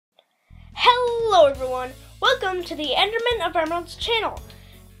Hello everyone, welcome to the Enderman of Emerald's channel.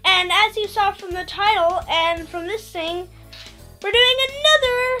 And as you saw from the title and from this thing, we're doing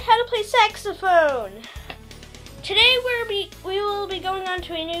another How to Play Saxophone. Today we will be going on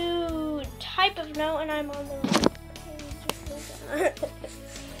to a new type of note, and I'm on the right page.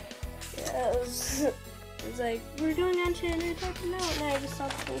 Yes. It's like, we're going on to a new type of note, and I just saw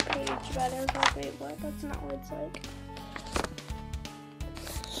the full page about it. I was like, wait, what? That's not what it's like.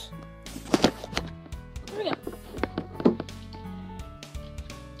 Here we go.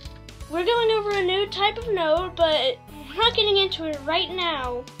 We're going over a new type of note, but we're not getting into it right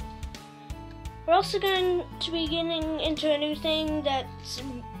now. We're also going to be getting into a new thing that's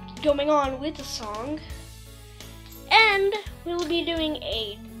going on with the song. And we'll be doing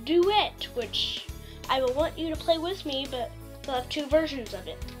a duet, which I will want you to play with me, but we'll have two versions of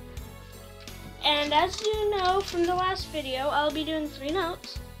it. And as you know from the last video, I'll be doing 3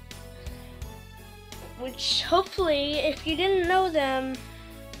 notes, which hopefully, if you didn't know them,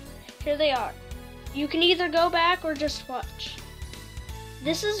 here they are. You can either go back or just watch.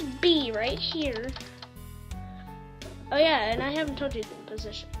 This is B right here. Oh yeah, and I haven't told you the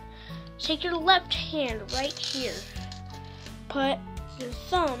position. Take your left hand right here. Put your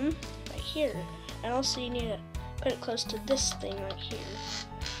thumb right here. And also you need to put it close to this thing right here.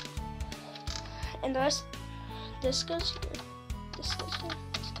 And the rest, this goes here. This goes here.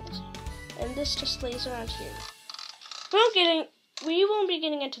 This goes here. And this just lays around here. We won't be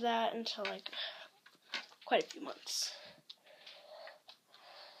getting into that until like quite a few months.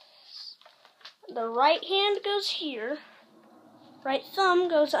 The right hand goes here. Right thumb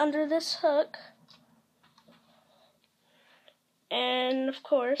goes under this hook. And of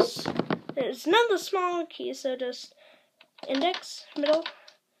course, there's none of the smaller keys, so just index, middle,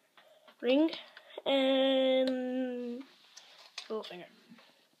 ring, and little finger.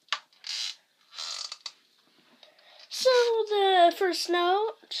 So the first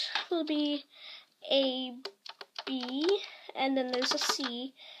note will be A, B, and then there's a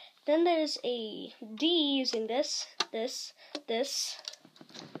C. Then there's a D using this.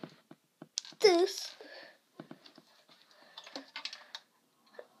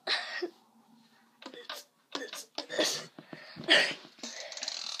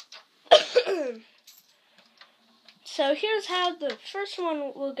 So here's how the first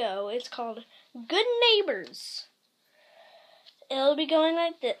one will go. It's called Good Neighbors. It'll be going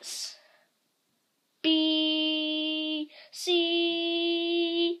like this. B,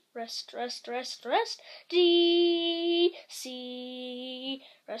 C, rest, rest, rest, rest. D, C,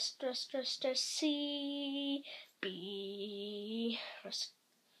 rest, rest, rest, rest. C, B, rest.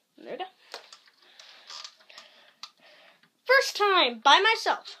 There we go. First time, by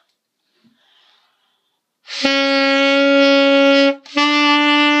myself.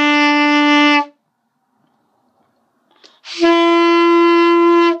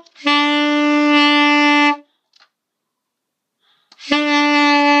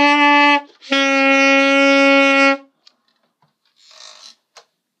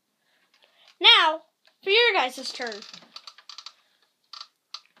 Now, for your guys' turn.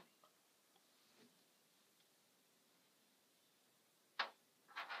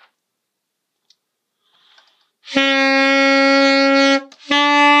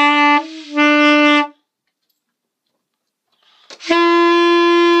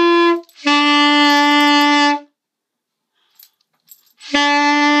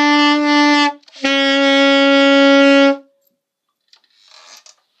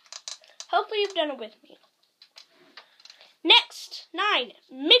 Hopefully you've done it with me. Next, 9.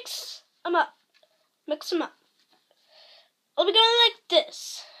 Mix them up. Mix them up. I'll be going like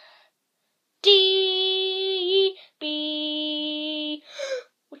this. D, B,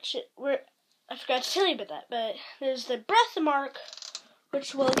 I forgot to tell you about that, but there's the breath mark,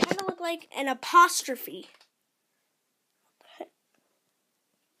 which will kind of look like an apostrophe.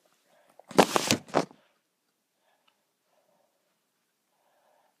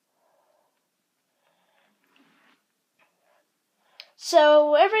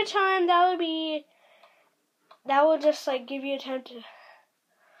 So every time that will just like give you time to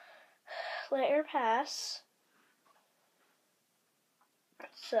let air pass.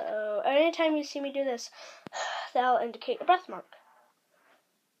 So anytime you see me do this, that'll indicate a breath mark.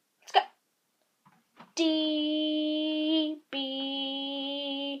 Let's go. D,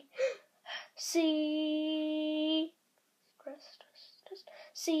 B, C, rest,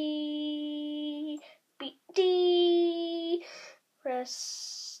 C, B, D,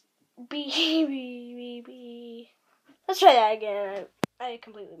 rest, B, B, B, B. Let's try that again. I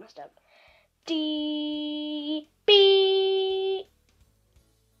completely messed up. D, B,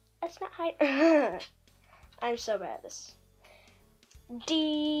 That's not high. I'm so bad at this.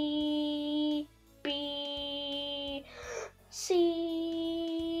 D, B,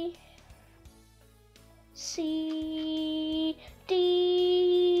 C, C,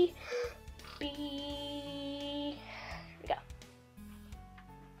 D, B. Here we go.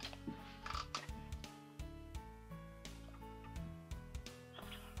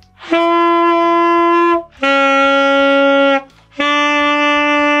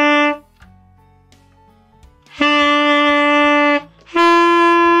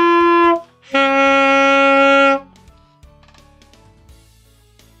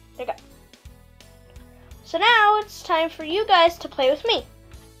 There we go. So now it's time for you guys to play with me.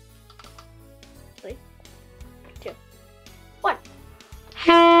 3, 2, 1.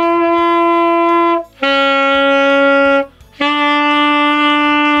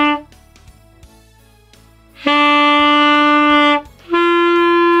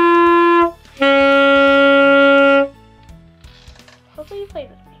 Hopefully you played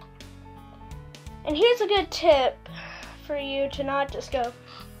with me. And here's a good tip for you to not just go.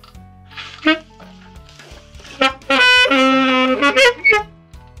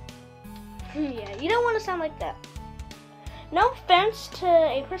 Yeah, you don't want to sound like that. No offense to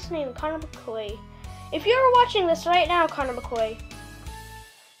a person named Connor McCoy. If you're watching this right now, Connor McCoy,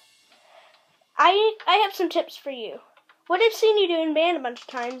 I have some tips for you. What I've seen you do in band a bunch of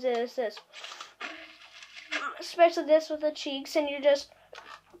times is this. Especially this with the cheeks, and you're just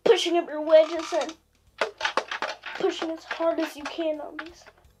pushing up your wedges and pushing as hard as you can on these.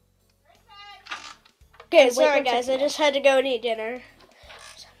 Okay, sorry guys, I just had to go and eat dinner.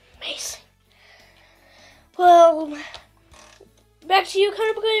 It's amazing. Well, back to you,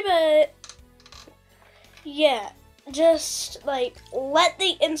 Connor McCoy, but yeah, just like let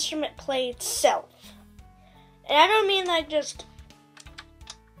the instrument play itself. And I don't mean like just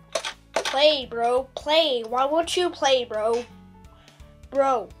play, bro, play. Why won't you play, bro?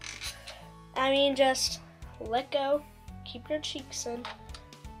 Bro. I mean just let go, keep your cheeks in,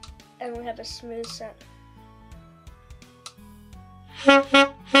 and we have a smooth sound.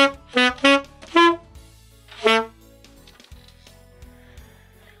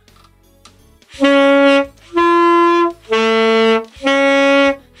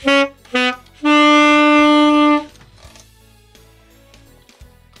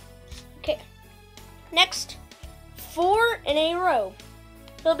 Okay, next, 4 in a row.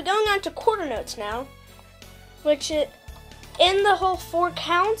 We'll be going on to quarter notes now, which in the whole 4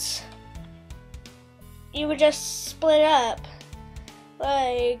 counts, you would just split up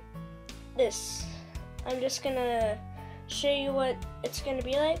like this. I'm just gonna show you what it's gonna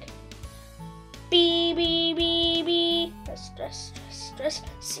be like. B, B, B, B, rest, rest, rest, rest,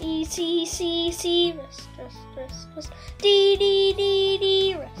 C, C, C, C, rest, rest, rest, rest, D, D, D,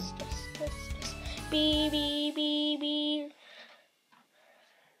 D, rest, rest, rest, rest, B, B, B, B.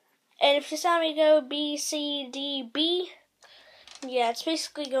 And if you saw me go B, C, D, B, yeah, it's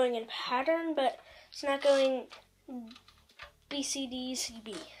basically going in pattern, but it's not going B, C, D, C,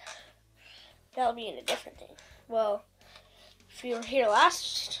 B. That'll be in a different thing. Well, if you were here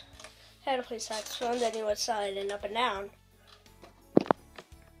last, how to play saxophone, then you would saw it in up and down.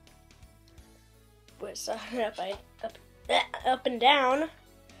 But saw it up and down.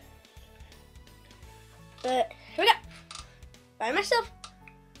 But here we go. By myself.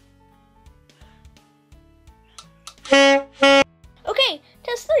 Okay,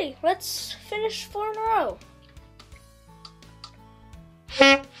 test 3. Let's finish 4 in a row.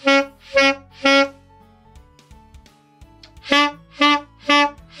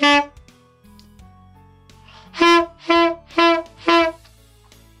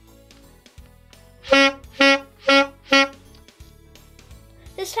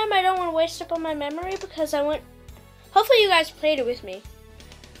 This time I don't want to waste up on my memory because hopefully you guys played it with me.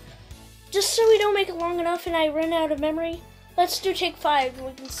 Just so we don't make it long enough and I run out of memory, let's do take 5 and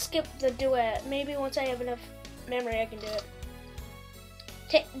we can skip the duet. Maybe once I have enough memory I can do it.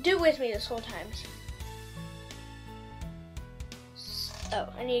 Do it with me this whole time. Oh,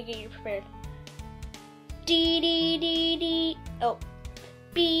 I need to get you prepared. D, D, D, D. Oh.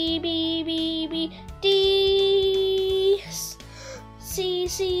 B, B, B, B, D. C,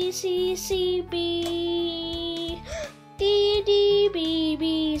 C, C, C, B. D, D, B,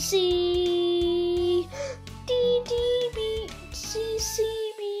 B, C. D, D, B, C,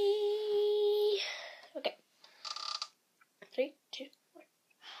 C, B. Okay. 3, 2, 1.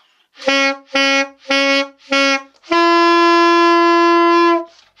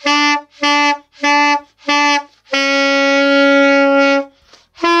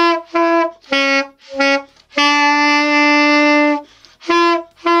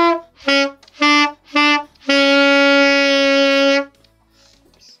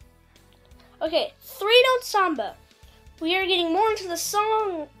 we are getting more into the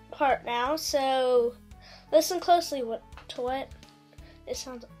song part now, so listen closely to what it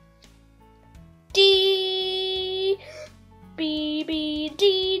sounds like. D, B, B,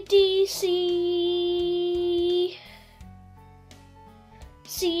 D, D, C,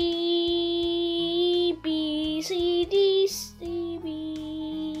 C, B, C, D, C,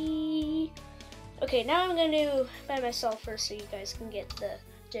 B. Okay, now I'm gonna do by myself first so you guys can get the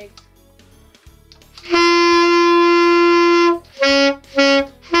jig.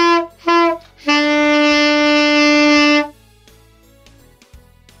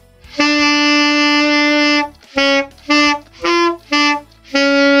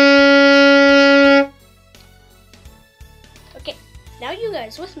 Okay, now you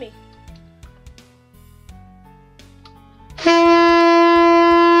guys with me.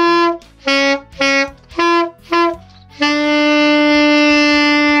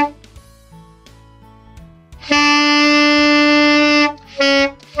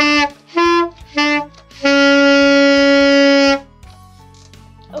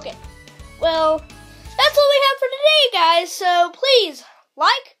 Okay, well, that's all we have for today, guys, so please,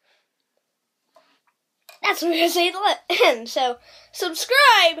 like, that's what we're going to say at the end, so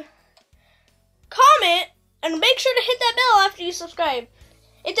subscribe, comment, and make sure to hit that bell after you subscribe.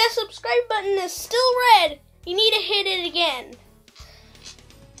 If that subscribe button is still red, you need to hit it again.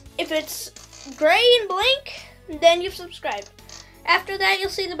 If it's gray and blank, then you've subscribed. After that, you'll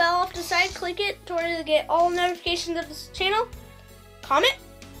see the bell off to the side. Click it in order to get all notifications of this channel. Comment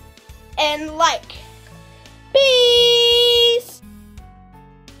and like. Peace!